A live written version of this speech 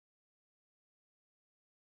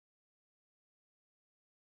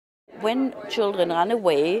When children run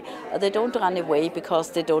away, they don't run away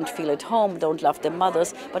because they don't feel at home, don't love their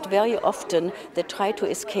mothers, but very often they try to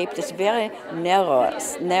escape this very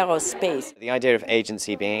narrow space. The idea of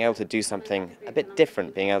agency, being able to do something a bit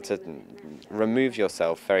different, being able to remove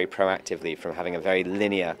yourself very proactively from having a very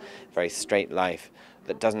linear, very straight life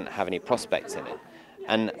that doesn't have any prospects in it.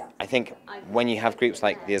 And I think when you have groups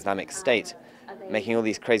like the Islamic State making all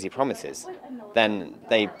these crazy promises, then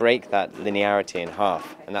they break that linearity in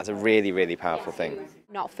half, and that's a really, really powerful thing.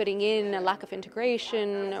 Not fitting in, a lack of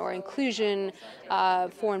integration or inclusion,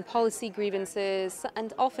 foreign policy grievances,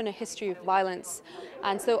 and often a history of violence.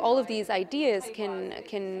 And so all of these ideas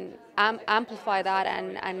can amplify that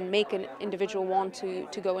and make an individual want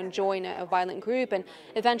to go and join a violent group and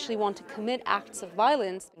eventually want to commit acts of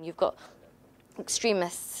violence. You've got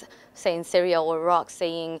extremists, say in Syria or Iraq,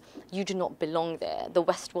 saying you do not belong there. The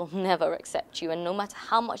West will never accept you, and no matter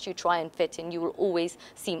how much you try and fit in, you will always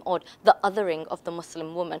seem odd. The othering of the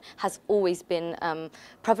Muslim woman has always been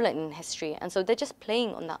prevalent in history, and so they're just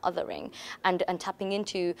playing on that othering and tapping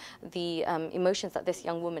into the emotions that this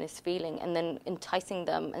young woman is feeling, and then enticing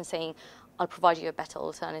them and saying, I'll provide you a better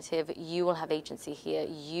alternative, you will have agency here,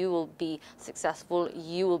 you will be successful,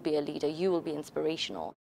 you will be a leader, you will be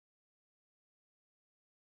inspirational.